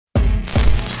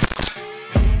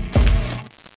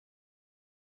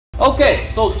Okay,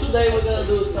 so today we're gonna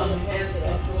do some hands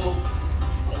control.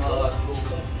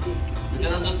 We're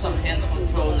gonna do some hands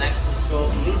control, neck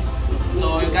control.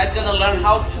 So you guys gonna learn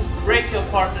how to break your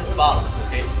partner's balance.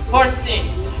 Okay. First thing,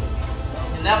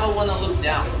 you never wanna look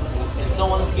down. You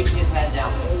don't wanna keep his head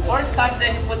down. First time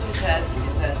that he puts his head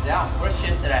down, first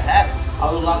chance that I have,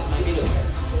 I will lock my heel.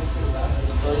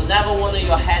 So you never want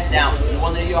your head down. You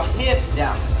want your hip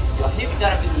down. Your hip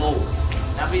gotta be low,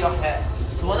 never your head.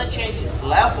 If you want to change the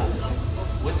level,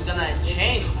 what's gonna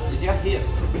change is your hip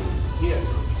here,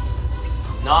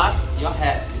 not your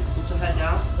head. Put your head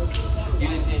down,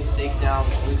 guillotine, takedown.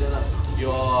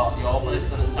 Your opponent's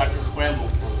gonna start to scramble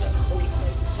from there.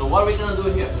 So what are we gonna do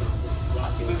here?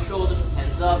 Keep your shoulder,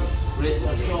 hands up, wrist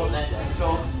control, neck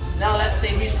control. Now let's say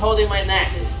he's holding my neck.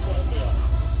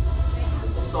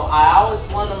 So I always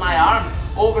want my arm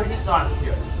over his arm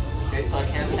here. Okay, so I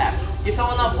can tap. If I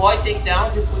want to avoid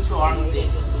takedowns, you put your arms in.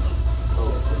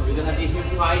 So we're gonna be here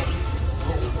fighting.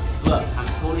 Look, I'm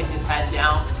holding his head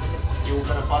down. You're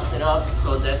gonna bust it up.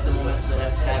 So that's the moment that I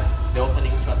have the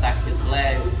opening to attack his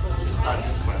legs, to start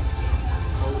this grip.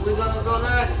 So we're gonna go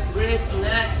there, wrist,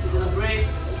 neck, we're gonna break.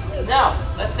 Now,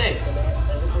 let's say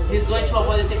he's going to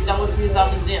avoid the takedown with his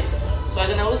arms in. So I'm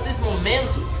gonna use this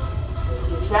momentum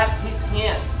to trap his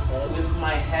hand with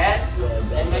my head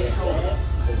and my shoulder.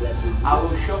 I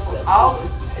will shuffle out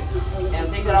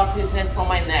and take it off his hand from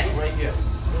my neck right here,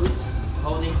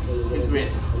 holding his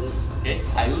wrist. Okay,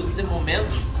 I use the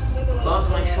momentum, bump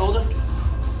my shoulder,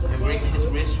 and bring his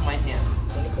wrist to my hand.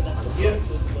 Here,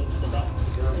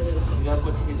 I'm gonna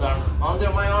put his arm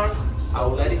under my arm. I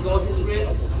will let it go of his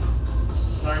wrist,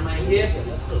 turn my hip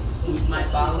with my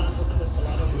balance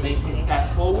to make him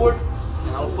step forward,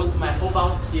 and I will put my whole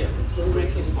balance here to break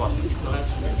his posture.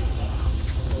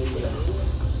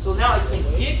 So now I can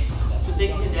kick to take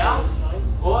him down,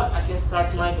 or I can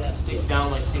start my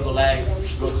takedown, my single leg,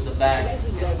 go to the back,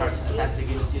 and start to attack the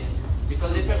guillotine.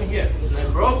 Because if I'm here and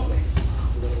I'm broke,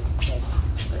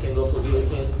 I can go for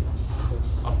guillotine.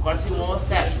 Of course he won't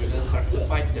accept, we're gonna start the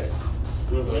fight there.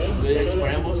 So if it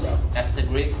scrambles, that's a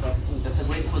great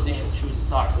position to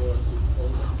start.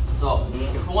 So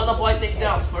if you want to avoid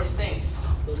takedowns, first thing,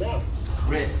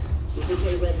 wrist.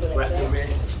 Grab the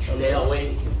wrist, stay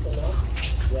away.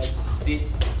 See,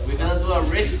 we're gonna do a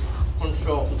wrist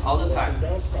control all the time.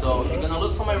 So you're gonna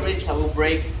look for my wrist, I will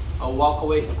break, I'll walk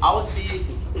away.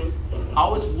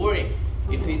 Always worry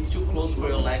if he's too close for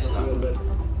your leg or not.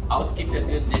 Always keep a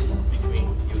good distance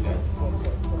between you guys.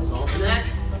 So on the neck,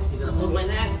 you're gonna hold my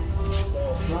neck,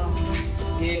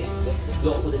 kick,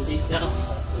 go for the takedown.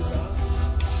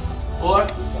 Or you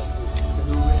can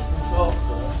do wrist control,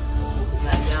 put the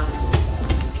neck down,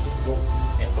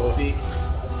 and go big.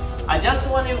 I just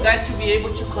want you guys to be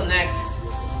able to connect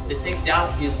the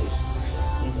takedown easily.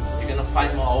 You're gonna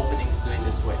find more openings doing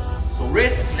this way. So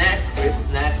wrist, neck,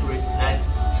 wrist, neck, wrist, neck,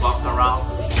 walk around.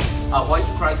 Avoid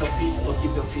to cross your feet or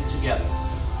keep your feet together.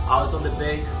 Always on the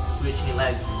base, switching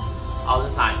legs all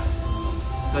the time.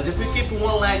 Because if we keep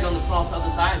one leg on the front all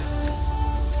the time,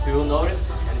 he will notice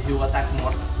and he will attack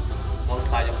more one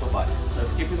side of your body. So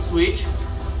if you keep it switch,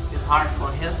 it's hard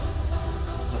for him.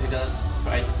 So he's gonna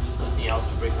try to do something else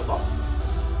to break the ball.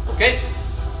 Okay?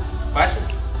 Questions?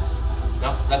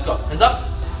 No? Let's go. Hands up.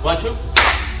 1, 2.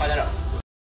 Fight it out.